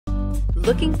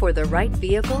Looking for the right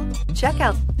vehicle? Check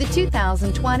out the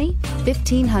 2020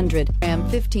 1500. Ram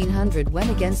 1500 went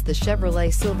against the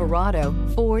Chevrolet Silverado,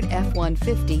 Ford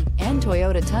F-150, and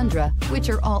Toyota Tundra, which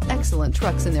are all excellent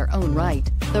trucks in their own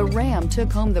right. The Ram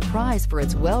took home the prize for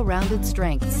its well-rounded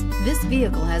strengths. This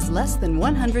vehicle has less than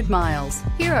 100 miles.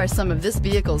 Here are some of this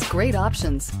vehicle's great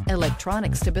options: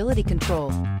 electronic stability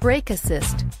control, brake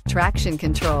assist, traction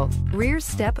control, rear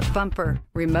step bumper,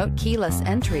 remote keyless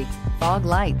entry, fog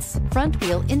lights, front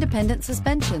wheel independent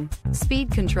suspension,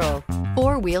 speed control,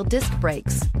 four-wheel disc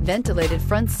brakes, ventilated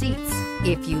front seats.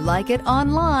 If you like it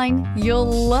online, you'll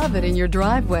love it in your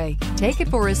driveway. Take it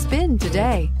for a spin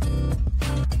today.